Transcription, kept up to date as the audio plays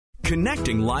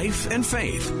Connecting life and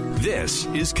faith. This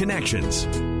is Connections.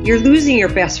 You're losing your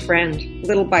best friend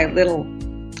little by little.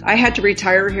 I had to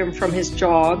retire him from his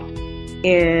job.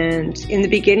 And in the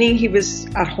beginning, he was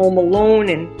at home alone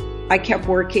and I kept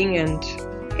working and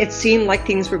it seemed like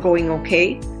things were going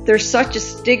okay. There's such a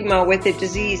stigma with the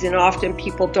disease and often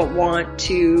people don't want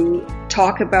to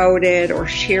talk about it or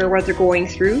share what they're going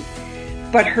through.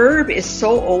 But Herb is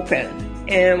so open.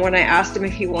 And when I asked him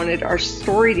if he wanted our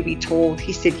story to be told,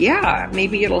 he said, yeah,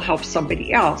 maybe it'll help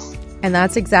somebody else. And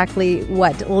that's exactly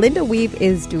what Linda Weeb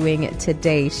is doing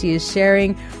today. She is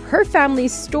sharing her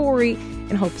family's story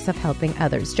in hopes of helping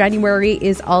others. January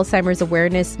is Alzheimer's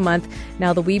Awareness Month.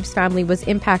 Now, the Weeb's family was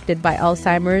impacted by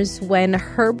Alzheimer's when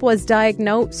Herb was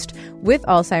diagnosed with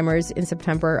Alzheimer's in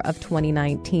September of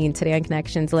 2019. Today on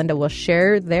Connections, Linda will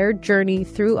share their journey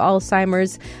through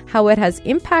Alzheimer's, how it has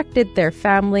impacted their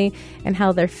family, and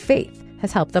how their faith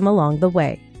has helped them along the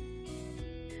way.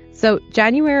 So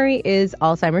January is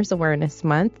Alzheimer's Awareness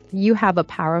Month. You have a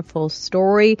powerful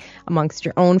story amongst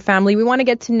your own family. We want to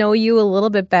get to know you a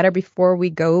little bit better before we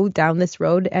go down this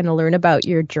road and learn about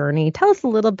your journey. Tell us a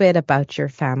little bit about your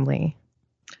family.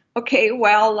 Okay,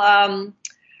 well,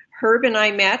 Herb and I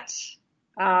met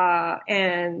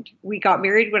and we got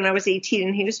married when I was 18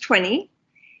 and he was 20.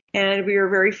 And we were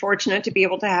very fortunate to be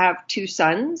able to have two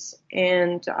sons.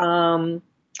 And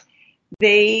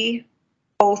they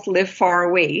both live far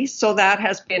away. So that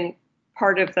has been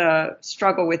part of the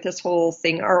struggle with this whole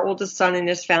thing. Our oldest son and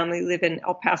his family live in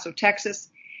El Paso, Texas,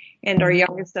 and our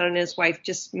youngest son and his wife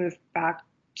just moved back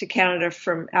to Canada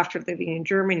from after living in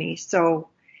Germany. So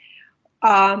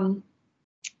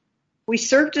we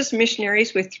served as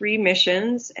missionaries with 3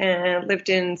 missions and lived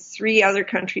in 3 other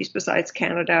countries besides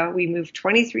Canada. We moved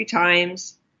 23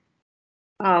 times.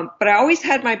 But I always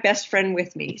had my best friend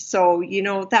with me. So,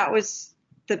 that was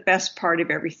the best part of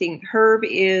everything. Herb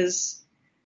he's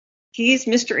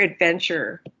Mr.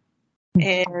 Adventure.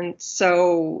 And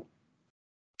so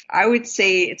I would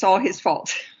say it's all his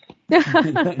fault.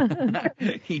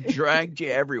 He dragged you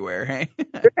everywhere, hey?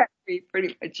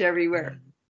 Pretty much everywhere.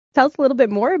 Tell us a little bit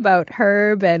more about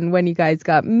Herb and when you guys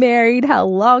got married, how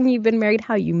long you've been married,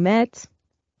 how you met.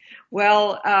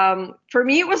 Well, for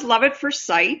me, it was love at first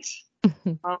sight.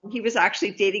 He was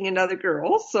actually dating another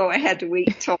girl, so I had to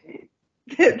wait till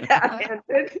that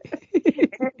ended.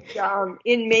 And,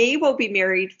 in May, we'll be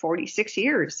married 46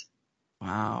 years.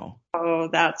 Wow. Oh,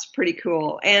 that's pretty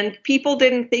cool. And people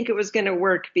didn't think it was going to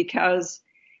work because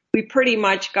we pretty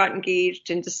much got engaged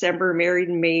in December, married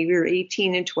in May. We were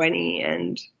 18 and 20,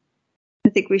 and I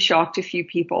think we shocked a few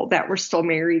people that we're still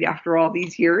married after all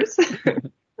these years.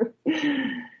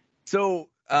 So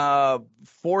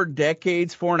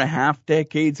 4.5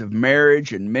 decades of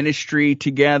marriage and ministry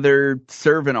together,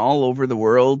 serving all over the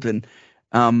world. And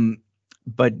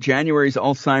but January is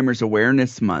Alzheimer's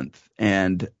Awareness Month,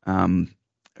 and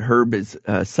Herb is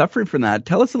suffering from that.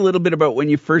 Tell us a little bit about when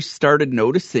you first started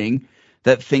noticing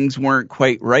that things weren't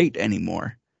quite right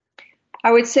anymore.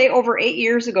 I would say over 8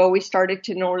 years ago, we started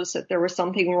to notice that there was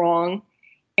something wrong.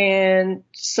 And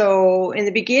so in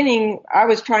the beginning, I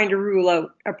was trying to rule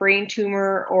out a brain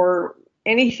tumor or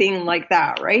anything like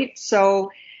that, right?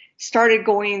 So started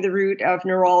going the route of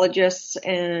neurologists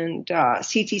and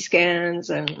CT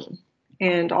scans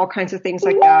and all kinds of things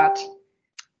like that.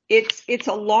 It's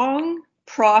a long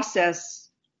process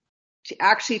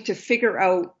to figure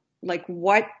out like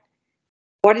what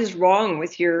is wrong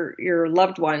with your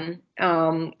loved one.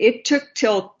 It took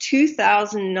till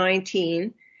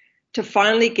 2019 to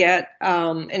finally get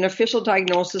an official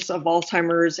diagnosis of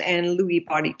Alzheimer's and Lewy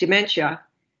body dementia.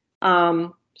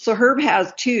 So Herb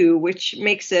has 2, which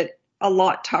makes it a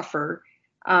lot tougher.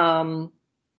 I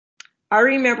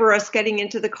remember us getting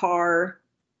into the car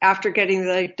after getting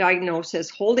the diagnosis,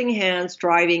 holding hands,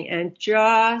 driving, and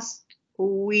just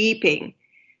weeping.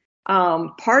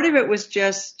 Part of it was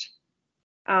just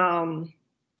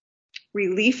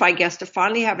relief, I guess, to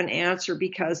finally have an answer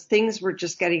because things were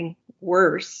just getting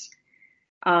worse.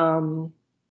 I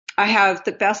have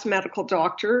the best medical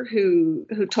doctor who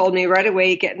told me right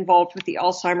away, get involved with the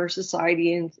Alzheimer's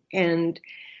Society and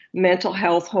mental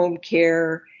health home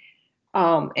care,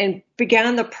 and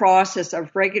began the process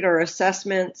of regular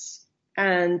assessments.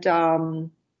 And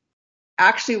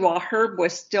actually, while Herb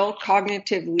was still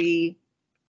cognitively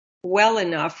well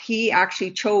enough, he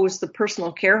actually chose the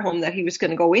personal care home that he was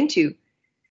going to go into.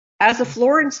 As a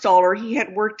floor installer, he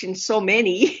had worked in so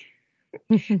many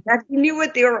that he knew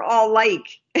what they were all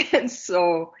like. And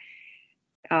so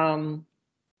I'm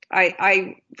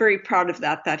very proud of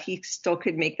that he still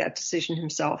could make that decision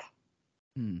himself.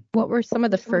 What were some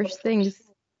of the first things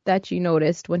that you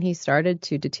noticed when he started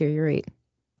to deteriorate?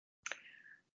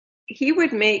 he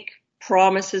would make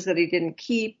promises that he didn't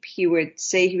keep. He would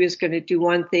say he was going to do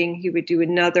one thing, he would do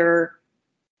another.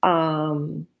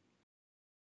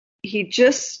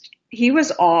 He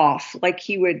was off. Like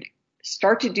he would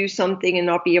start to do something and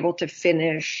not be able to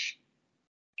finish.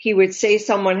 He would say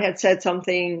someone had said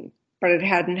something, but it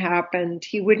hadn't happened.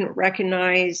 He wouldn't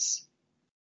recognize,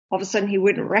 all of a sudden he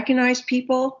wouldn't recognize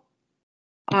people.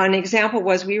 An example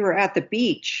was we were at the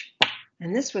beach,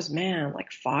 and this was,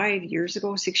 like 5 years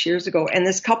ago, 6 years ago, and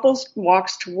this couple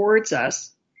walks towards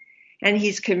us, and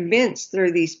he's convinced there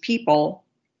are these people,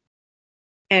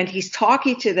 and he's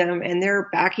talking to them, and they're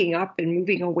backing up and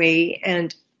moving away,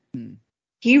 and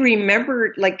he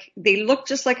remembered, like, they looked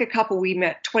just like a couple we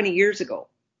met 20 years ago,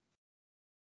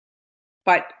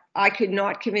 but I could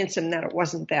not convince him that it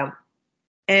wasn't them.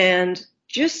 And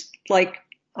just like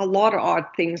a lot of odd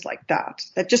things like that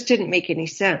just didn't make any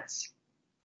sense.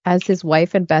 As his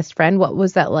wife and best friend, what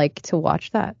was that like to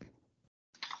watch that?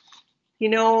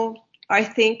 I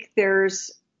think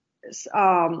there's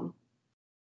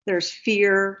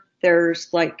fear. There's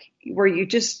like where you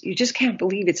just can't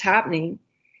believe it's happening.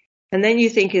 And then you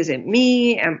think, is it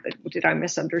me? Did I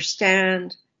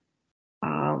misunderstand?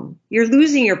 You're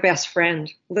losing your best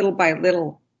friend little by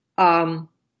little. I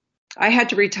had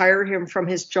to retire him from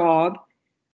his job.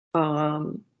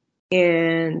 And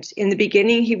in the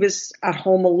beginning, he was at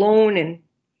home alone, and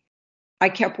I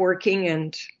kept working,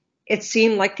 and it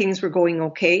seemed like things were going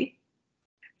okay.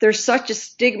 There's such a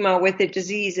stigma with the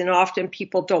disease, and often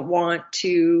people don't want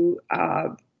to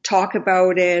talk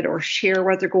about it or share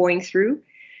what they're going through.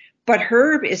 But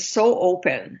Herb is so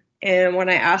open. And when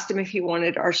I asked him if he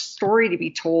wanted our story to be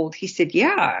told, he said,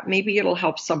 yeah, maybe it'll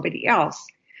help somebody else.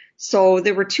 So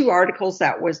there were 2 articles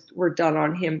that were done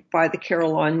on him by the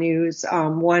Carillon News,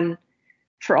 one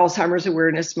for Alzheimer's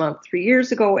Awareness Month 3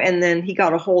 years ago, and then he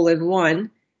got a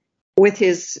hole-in-one with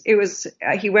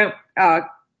he went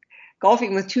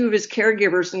golfing with 2 of his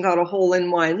caregivers and got a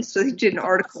hole-in-one, so he did an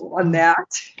article on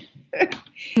that.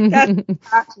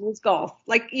 That's his golf.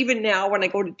 Like even now when I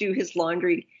go to do his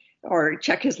laundry or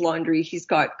check his laundry, he's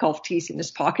got golf tees in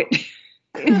his pocket.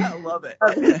 I love it.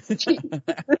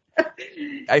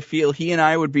 I feel he and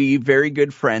I would be very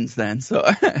good friends then. So,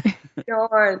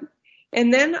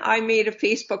 and then I made a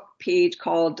Facebook page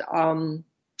called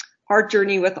Our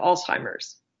Journey with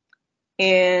Alzheimer's,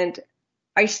 and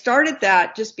I started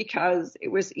that just because it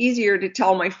was easier to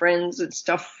tell my friends and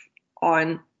stuff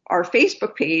on our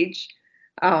Facebook page,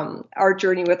 Our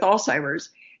Journey with Alzheimer's,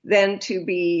 than to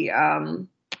be,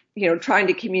 trying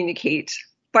to communicate.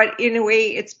 But in a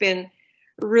way, it's been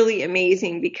really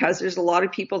amazing because there's a lot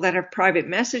of people that have private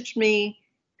messaged me,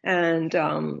 and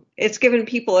it's given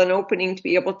people an opening to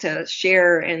be able to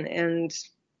share, and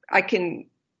I can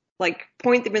like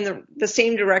point them in the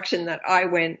same direction that I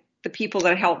went, the people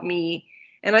that helped me.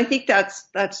 And I think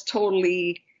that's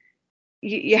totally,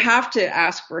 you have to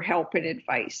ask for help and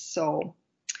advice. So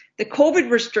the COVID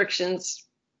restrictions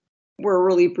were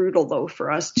really brutal though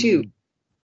for us too.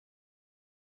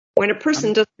 When a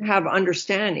person doesn't have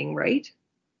understanding, right?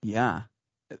 Yeah.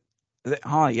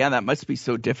 Oh, yeah, that must be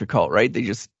so difficult, right? They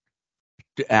just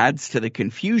adds to the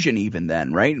confusion even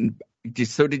then, right? And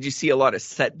so did you see a lot of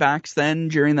setbacks then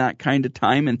during that kind of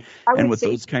time and with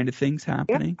those kind of things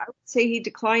happening? Yeah, I would say he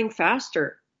declined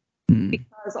faster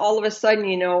because all of a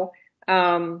sudden,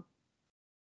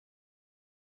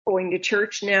 going to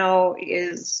church now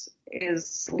is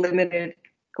limited,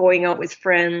 going out with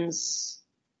friends,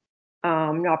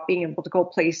 not being able to go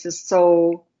places.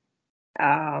 So,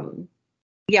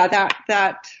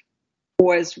 that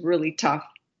was really tough.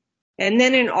 And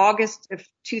then in August of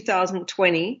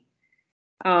 2020,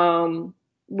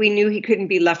 we knew he couldn't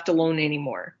be left alone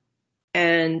anymore.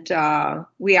 And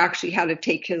we actually had to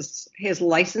take his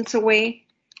license away.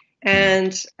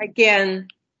 And again,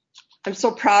 I'm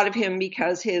so proud of him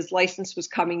because his license was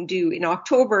coming due in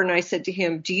October. And I said to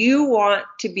him, do you want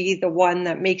to be the one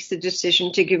that makes the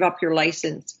decision to give up your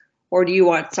license? Or do you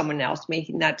want someone else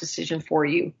making that decision for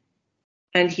you?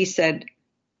 And he said,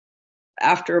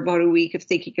 after about a week of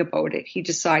thinking about it, he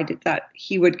decided that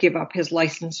he would give up his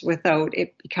license without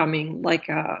it becoming like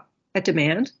a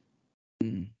demand.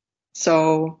 Mm.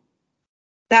 So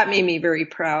that made me very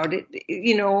proud.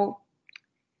 He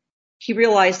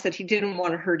realized that he didn't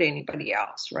want to hurt anybody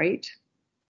else, right?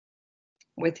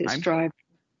 With his drive.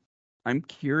 I'm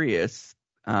curious,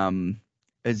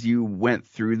 as you went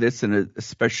through this, and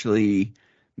especially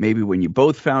maybe when you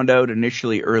both found out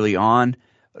initially early on,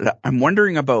 I'm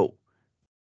wondering about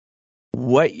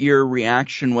what your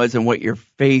reaction was and what your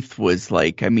faith was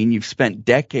like. I mean, you've spent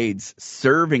decades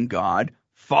serving God,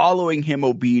 following him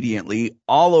obediently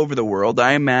all over the world.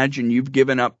 I imagine you've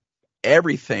given up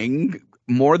everything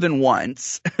more than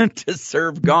once to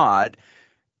serve God.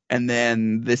 And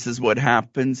then this is what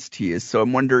happens to you. So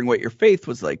I'm wondering what your faith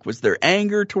was like. Was there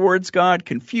anger towards God,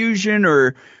 confusion,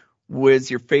 or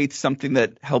was your faith something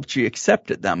that helped you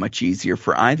accept it that much easier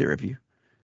for either of you?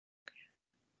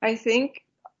 I think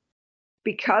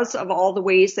because of all the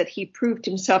ways that he proved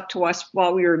himself to us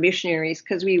while we were missionaries,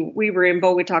 because we were in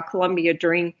Bogota, Colombia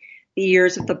during the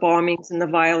years of the bombings and the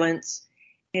violence.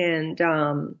 And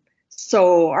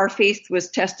so our faith was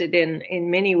tested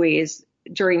in many ways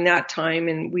during that time,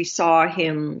 and we saw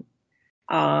him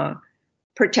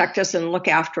protect us and look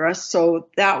after us. So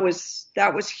that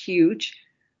was huge.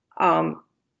 The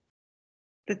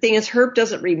thing is, Herb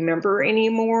doesn't remember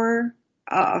anymore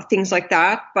things like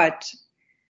that, but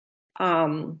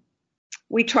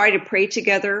we try to pray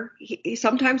together.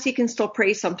 Sometimes he can still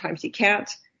pray, sometimes he can't.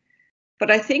 But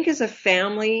I think as a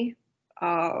family,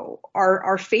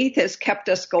 our faith has kept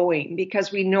us going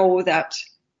because we know that,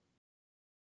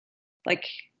 like,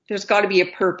 there's got to be a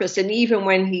purpose. And even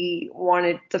when he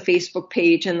wanted the Facebook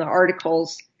page and the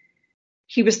articles,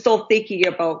 he was still thinking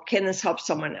about, can this help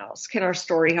someone else? Can our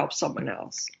story help someone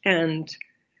else? And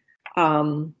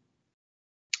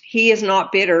he is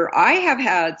not bitter. I have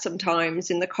had some times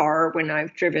in the car when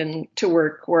I've driven to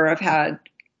work where I've had,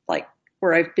 like,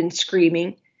 where I've been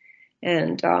screaming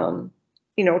and,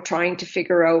 trying to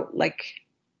figure out, like,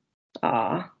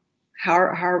 how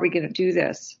are we going to do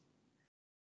this?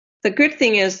 The good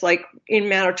thing is, like, in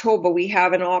Manitoba, we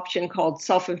have an option called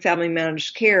self and family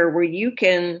managed care where you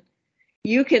can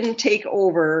take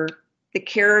over the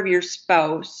care of your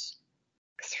spouse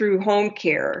through home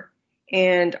care.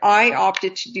 And I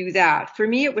opted to do that. For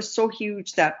me, it was so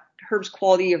huge that Herb's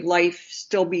quality of life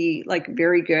still be, like,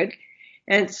 very good.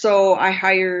 And so I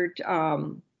hired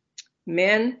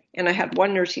men, and I had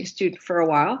one nursing student for a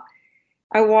while.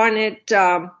 I wanted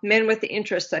men with the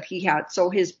interests that he had. So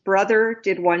his brother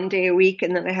did 1 day a week,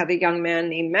 and then I had a young man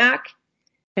named Mac,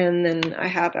 and then I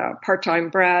had a part-time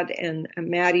Brad and a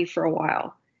Maddie for a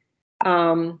while.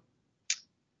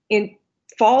 In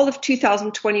fall of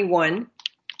 2021,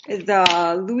 the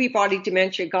Lewy body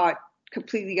dementia got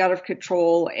completely out of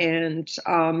control, and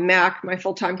Mac, my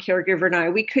full-time caregiver,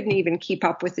 and we couldn't even keep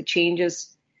up with the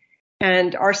changes.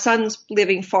 And our sons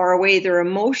living far away, they're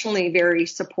emotionally very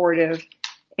supportive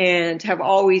and have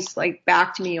always, like,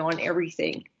 backed me on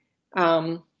everything.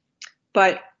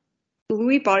 But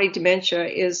Lewy body dementia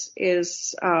is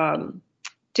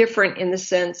different in the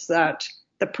sense that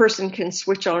the person can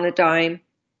switch on a dime.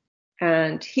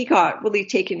 And he got really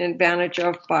taken advantage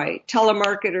of by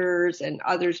telemarketers and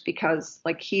others because,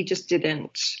 like, he just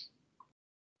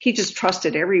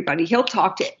trusted everybody. He would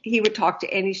talk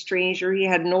to any stranger. He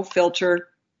had no filter.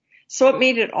 So it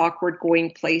made it awkward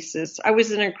going places. I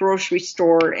was in a grocery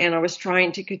store and I was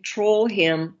trying to control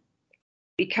him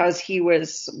because he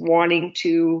was wanting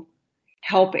to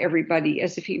help everybody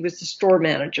as if he was the store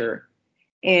manager.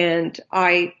 And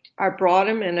I brought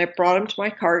him to my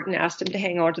cart and asked him to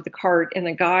hang on to the cart. And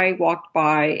a guy walked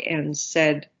by and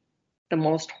said the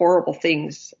most horrible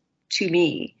things to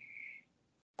me.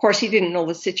 Of course, he didn't know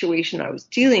the situation I was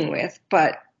dealing with,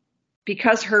 but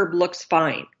because Herb looks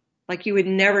fine, like, you would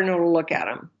never know to look at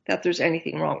him that there's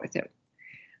anything wrong with him.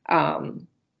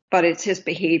 But it's his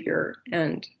behavior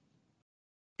and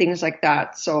things like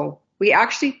that. So we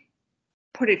actually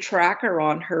put a tracker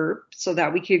on Herb so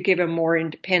that we could give him more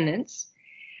independence.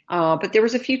 But there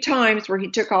was a few times where he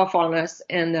took off on us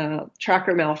and the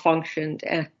tracker malfunctioned.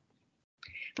 And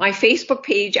my Facebook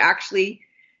page actually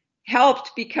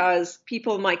helped because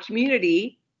people in my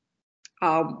community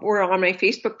were on my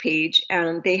Facebook page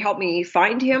and they helped me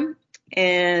find him.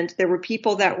 And there were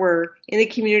people that were in the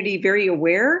community very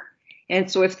aware. And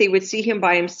so if they would see him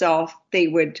by himself, they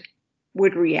would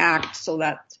react so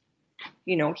that,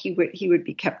 he would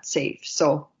be kept safe.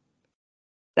 So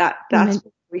that's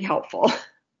really helpful.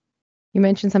 You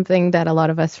mentioned something that a lot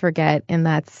of us forget, and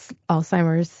that's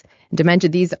Alzheimer's, dementia.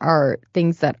 These are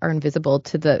things that are invisible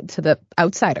to the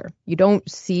outsider. You don't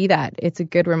see that. It's a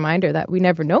good reminder that we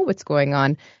never know what's going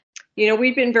on.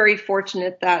 We've been very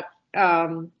fortunate that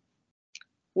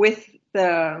with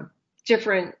the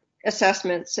different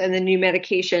assessments and the new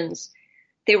medications,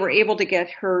 they were able to get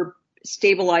her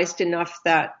stabilized enough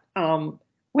that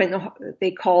when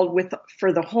they called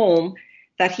for the home,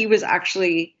 that he was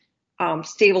actually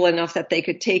stable enough that they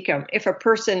could take him. If a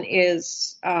person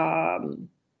is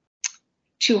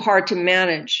too hard to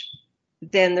manage,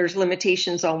 then there's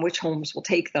limitations on which homes will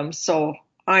take them. So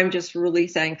I'm just really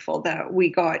thankful that we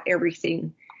got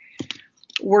everything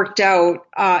worked out.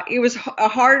 It was a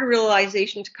hard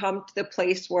realization to come to the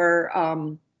place where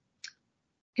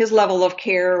his level of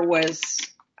care was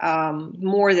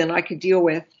more than I could deal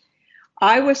with.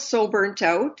 I was so burnt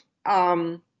out.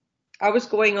 I was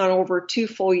going on over 2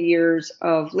 full years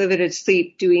of limited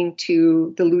sleep due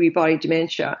to the Lewy body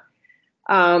dementia.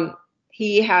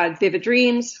 He had vivid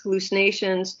dreams,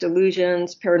 hallucinations,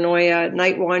 delusions, paranoia,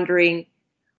 night wandering.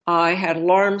 I had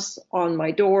alarms on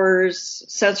my doors,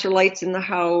 sensor lights in the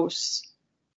house.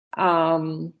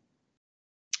 I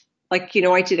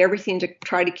did everything to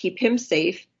try to keep him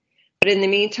safe. But in the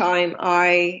meantime,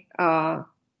 I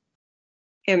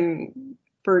am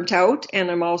burnt out,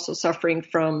 and I'm also suffering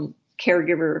from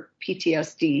caregiver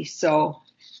PTSD. So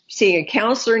seeing a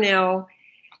counselor now.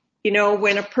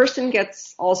 When a person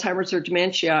gets Alzheimer's or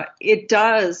dementia, it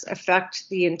does affect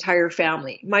the entire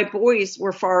family. My boys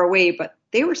were far away, but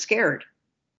they were scared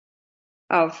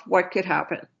of what could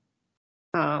happen.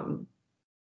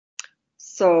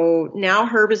 So now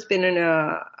Herb has been in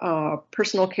a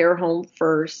personal care home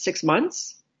for 6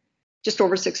 months, just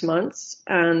over 6 months.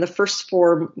 And the first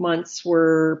 4 months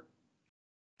were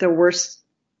the worst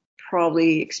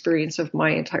probably experience of my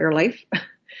entire life.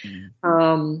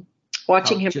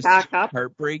 Watching him pack up.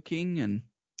 Heartbreaking. And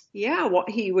yeah,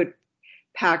 he would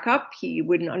pack up. He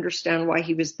wouldn't understand why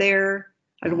he was there.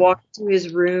 I'd walk to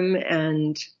his room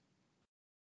and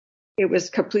it was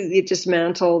completely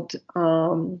dismantled.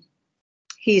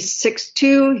 He's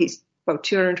 6'2". He's about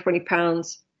 220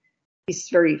 pounds. He's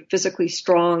very physically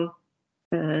strong.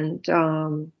 And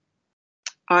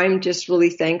I'm just really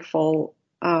thankful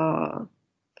for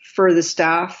the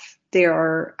staff. They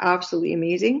are absolutely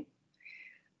amazing.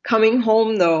 Coming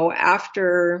home, though,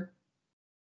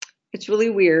 it's really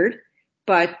weird,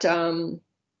 but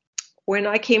when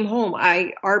I came home,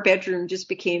 our bedroom just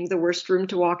became the worst room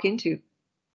to walk into.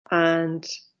 And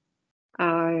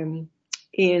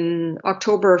in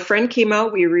October, a friend came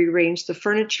out. We rearranged the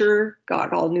furniture,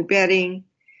 got all new bedding,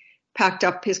 packed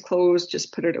up his clothes,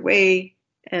 just put it away,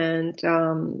 and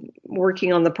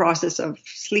working on the process of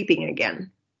sleeping again.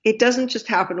 It doesn't just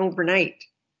happen overnight.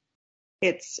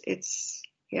 It's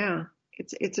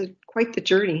quite the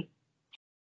journey.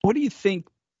 What do you think?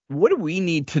 What do we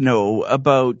need to know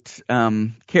about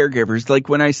caregivers? Like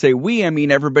when I say we, I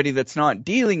mean everybody that's not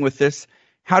dealing with this.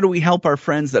 How do we help our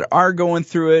friends that are going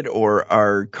through it, or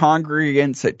our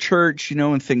congregants at church,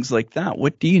 and things like that?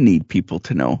 What do you need people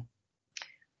to know?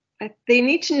 They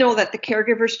need to know that the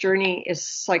caregiver's journey is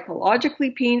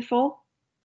psychologically painful,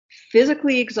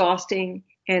 physically exhausting,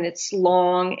 and it's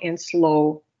long and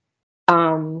slow.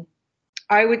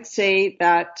 I would say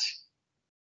that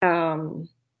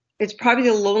it's probably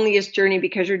the loneliest journey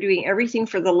because you're doing everything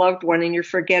for the loved one and you're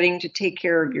forgetting to take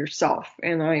care of yourself.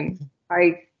 And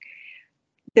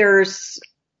there's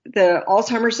the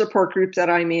Alzheimer's support group that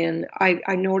I'm in.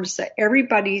 I noticed that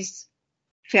everybody's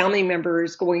family member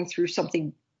is going through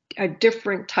a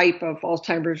different type of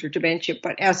Alzheimer's or dementia.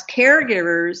 But as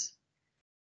caregivers,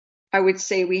 I would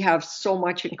say we have so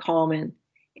much in common.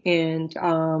 And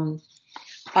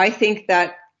I think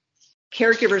that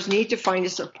caregivers need to find a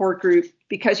support group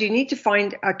because you need to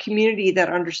find a community that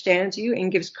understands you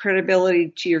and gives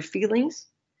credibility to your feelings.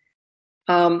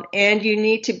 And you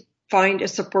need to find a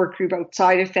support group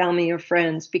outside of family or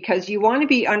friends because you want to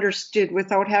be understood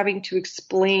without having to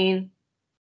explain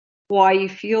why you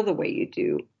feel the way you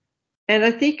do. And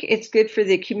I think it's good for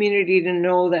the community to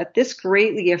know that this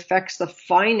greatly affects the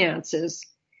finances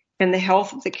and the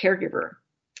health of the caregiver.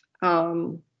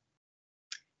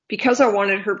 Because I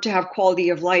wanted Herb to have quality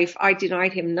of life, I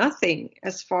denied him nothing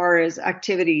as far as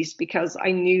activities because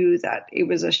I knew that it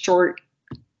was a short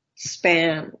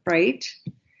span, right?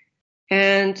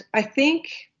 And I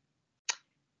think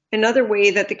another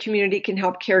way that the community can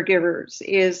help caregivers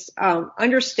is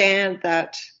understand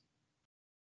that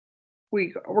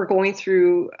we're going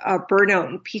through burnout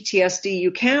and PTSD.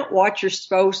 You can't watch your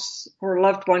spouse or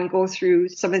loved one go through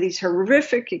some of these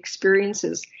horrific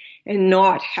experiences and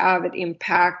not have it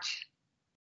impact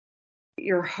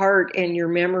your heart and your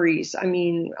memories. I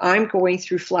mean, I'm going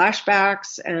through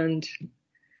flashbacks and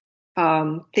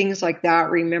things like that,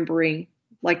 remembering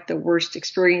like the worst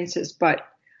experiences. But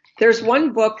there's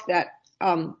one book that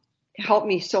helped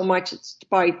me so much. It's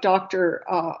by Dr.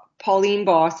 Pauline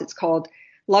Boss. It's called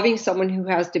Loving Someone Who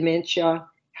Has Dementia,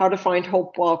 How to Find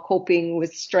Hope While Coping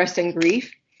with Stress and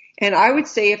Grief. And I would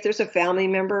say if there's a family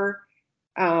member,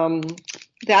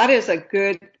 that is a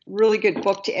really good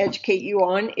book to educate you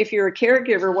on. If you're a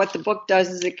caregiver, what the book does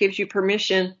is it gives you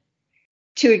permission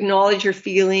to acknowledge your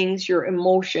feelings, your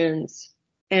emotions,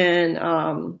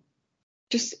 and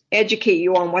just educate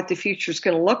you on what the future is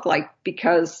going to look like.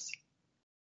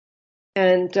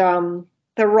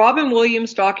 The Robin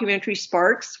Williams documentary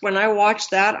Sparks, when I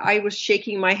watched that, I was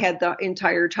shaking my head the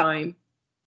entire time.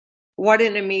 What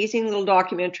an amazing little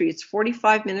documentary. It's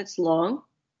 45 minutes long,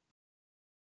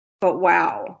 but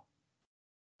wow.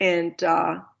 And,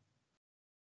 there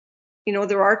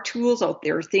are tools out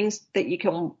there, things that you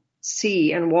can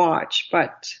see and watch,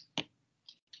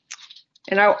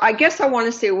 and I guess I want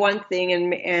to say one thing,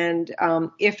 and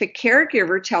if a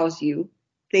caregiver tells you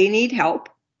they need help,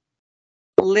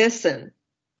 listen.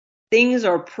 Things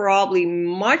are probably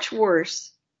much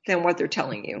worse than what they're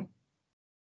telling you.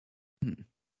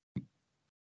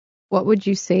 What would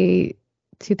you say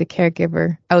to the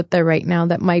caregiver out there right now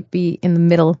that might be in the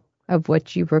middle of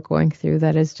what you were going through,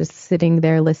 that is just sitting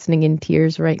there listening in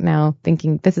tears right now,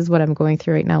 thinking, this is what I'm going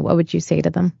through right now? What would you say to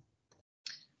them?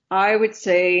 I would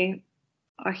say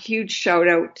a huge shout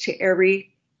out to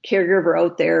every caregiver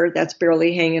out there that's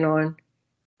barely hanging on.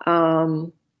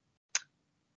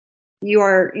 You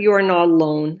are not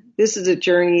alone. This is a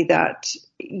journey that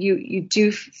you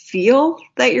do feel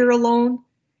that you're alone,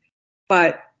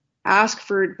 but ask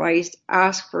for advice,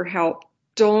 ask for help.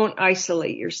 Don't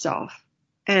isolate yourself.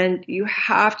 And you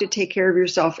have to take care of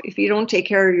yourself. If you don't take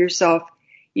care of yourself,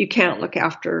 you can't look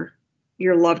after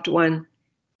your loved one.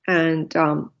 And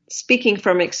speaking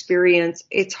from experience,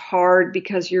 it's hard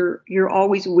because you're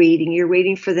always waiting. You're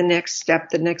waiting for the next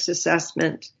step, the next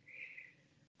assessment.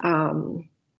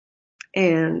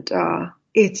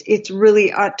 It's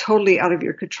really totally out of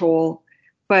your control.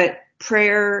 But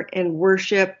prayer and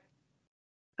worship,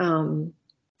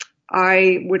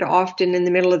 I would often in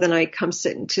the middle of the night come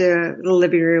sit into the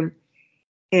living room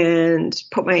and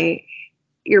put my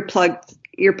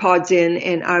earpods in,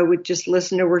 and I would just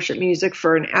listen to worship music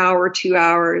for an hour, 2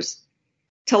 hours,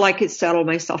 till I could settle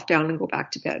myself down and go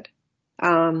back to bed.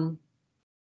 I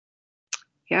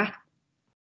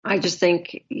just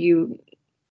think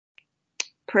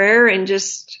prayer and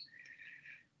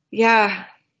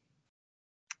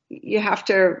you have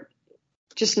to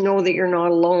just know that you're not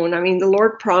alone. I mean, the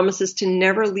Lord promises to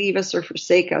never leave us or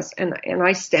forsake us, and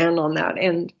I stand on that,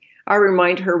 and I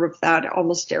remind her of that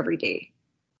almost every day.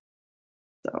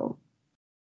 So,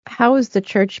 how has the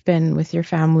church been with your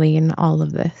family in all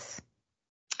of this?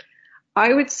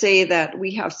 I would say that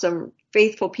we have some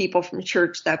faithful people from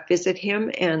church that visit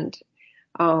him, and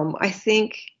I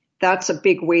think that's a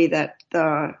big way that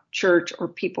the church or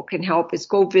people can help is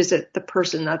go visit the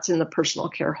person that's in the personal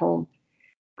care home.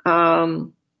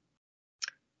 The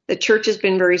church has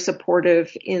been very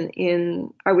supportive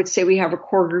in I would say we have a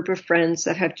core group of friends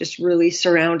that have just really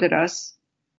surrounded us.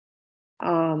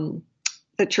 The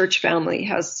church family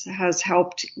has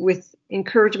helped with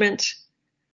encouragement,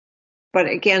 but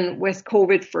again, with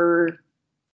COVID,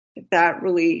 that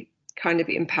really kind of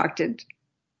impacted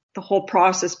the whole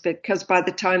process, because by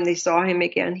the time they saw him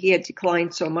again, he had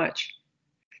declined so much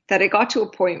that it got to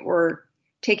a point where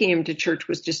taking him to church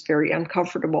was just very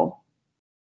uncomfortable,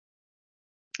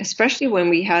 especially when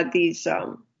we had these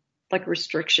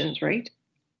restrictions, right?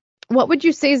 What would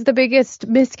you say is the biggest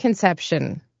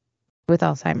misconception with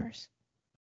Alzheimer's?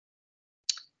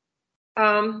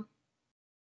 I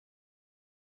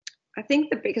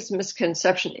think the biggest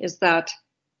misconception is that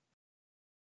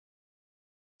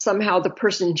somehow the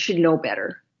person should know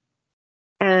better.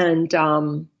 And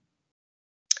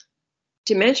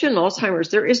dementia and Alzheimer's,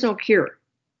 there is no cure.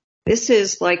 This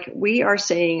is like we are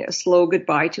saying a slow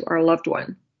goodbye to our loved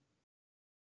one.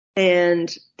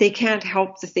 And they can't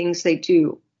help the things they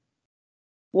do.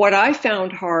 What I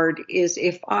found hard is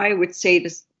if I would say to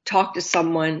talk to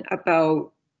someone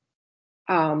about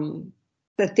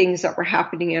the things that were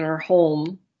happening in our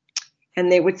home,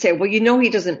 and they would say, well, he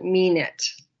doesn't mean it.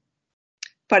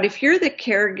 But if you're the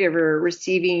caregiver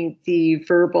receiving the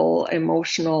verbal,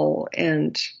 emotional,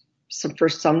 and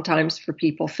sometimes for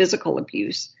people, physical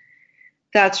abuse,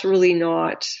 that's really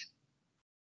not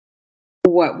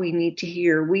what we need to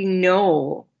hear. We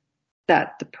know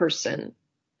that the person,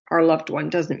 our loved one,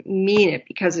 doesn't mean it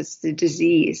because it's the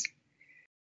disease.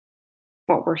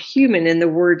 But we're human, and the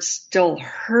words still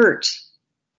hurt.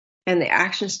 And the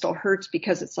action still hurts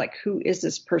because it's like, who is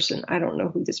this person? I don't know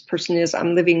who this person is.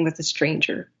 I'm living with a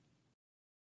stranger.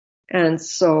 And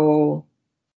so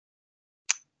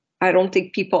I don't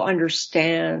think people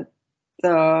understand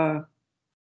the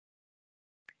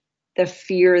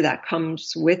fear that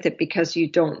comes with it because you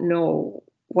don't know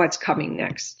what's coming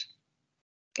next.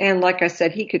 And like I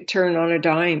said, he could turn on a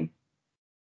dime.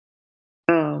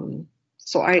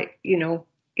 So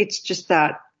it's just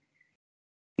that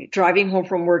driving home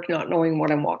from work, not knowing what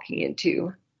I'm walking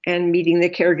into, and meeting the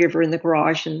caregiver in the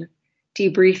garage and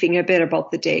debriefing a bit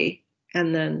about the day,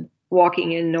 and then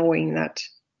walking in knowing that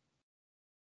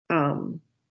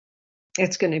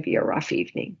it's going to be a rough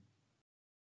evening.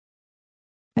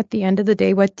 At the end of the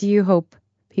day, what do you hope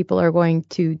people are going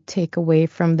to take away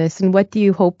from this? And what do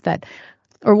you hope that,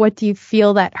 or what do you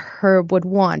feel that Herb would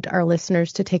want our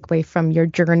listeners to take away from your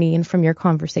journey and from your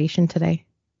conversation today?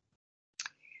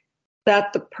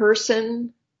 That the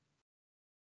person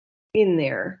in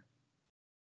there,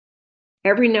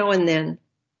 every now and then,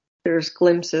 there's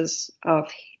glimpses of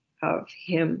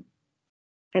him.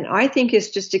 And I think it's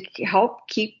just to help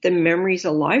keep the memories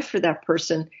alive for that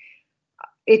person.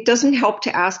 It doesn't help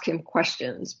to ask him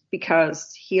questions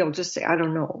because he'll just say, I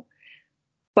don't know.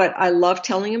 But I love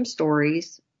telling him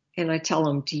stories, and I tell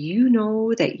him, do you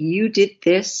know that you did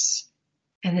this?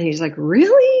 And then he's like,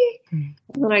 really? And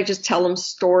then I just tell him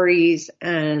stories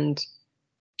and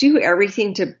do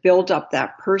everything to build up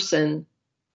that person,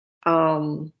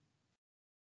 and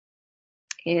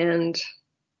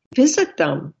visit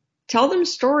them. Tell them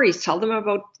stories. Tell them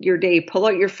about your day. Pull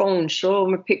out your phone. Show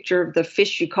them a picture of the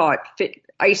fish you caught,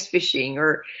 ice fishing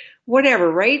or whatever,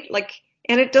 right? Like,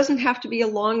 and it doesn't have to be a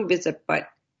long visit, but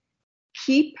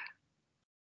keep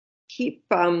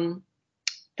the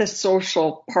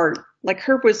social part. Like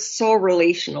Herb was so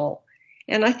relational.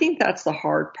 And I think that's the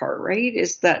hard part, right?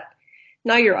 Is that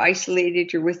now you're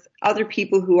isolated. You're with other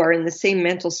people who are in the same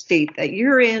mental state that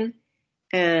you're in.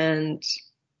 And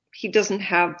he doesn't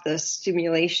have the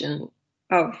stimulation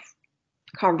of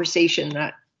conversation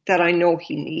that I know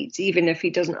he needs, even if he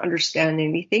doesn't understand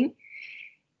anything.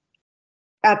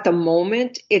 At the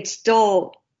moment, it's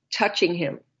still touching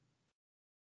him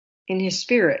in his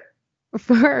spirit.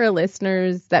 For our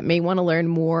listeners that may want to learn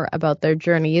more about their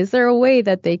journey, is there a way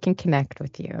that they can connect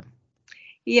with you?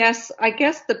 Yes, I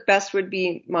guess the best would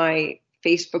be my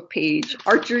Facebook page,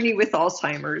 Our Journey with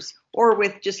Alzheimer's, or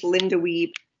with just Linda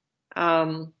Wiebe.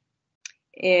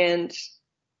 And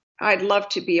I'd love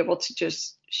to be able to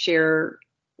just share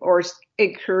or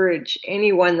encourage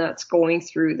anyone that's going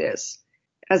through this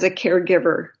as a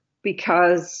caregiver,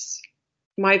 because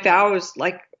my vow is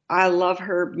like, I love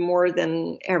her more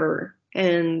than ever.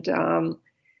 And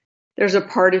there's a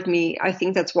part of me, I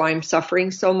think that's why I'm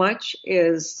suffering so much,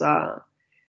 is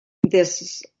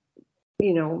this,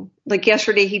 like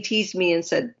yesterday he teased me and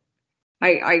said,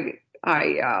 I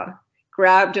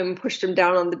grabbed him, pushed him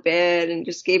down on the bed and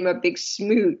just gave him a big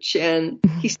smooch. And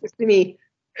he says to me,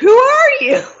 who are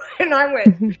you? And I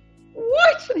went,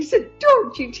 what? And he said,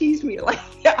 don't you tease me like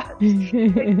that.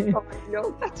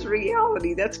 No, that's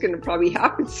reality. That's going to probably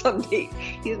happen someday.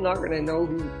 He's not going to know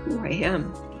who I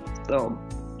am. So,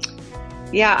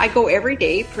 yeah, I go every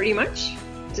day pretty much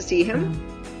to see him.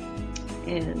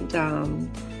 And,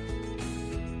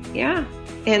 yeah,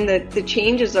 and the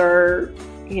changes are,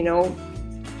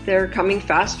 they're coming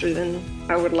faster than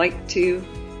I would like to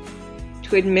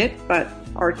admit, but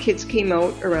our kids came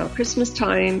out around Christmas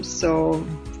time, so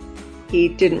he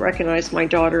didn't recognize my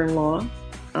daughter-in-law.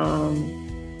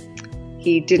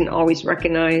 He didn't always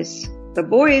recognize the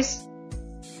boys.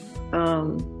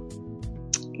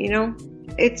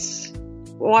 It's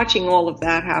watching all of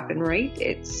that happen, right?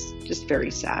 It's just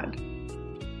very sad.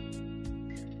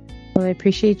 Well, I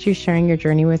appreciate you sharing your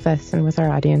journey with us and with our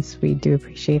audience. We do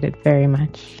appreciate it very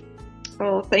much.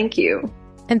 Oh, thank you.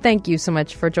 And thank you so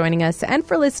much for joining us and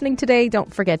for listening today.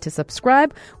 Don't forget to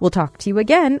subscribe. We'll talk to you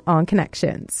again on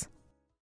Connections.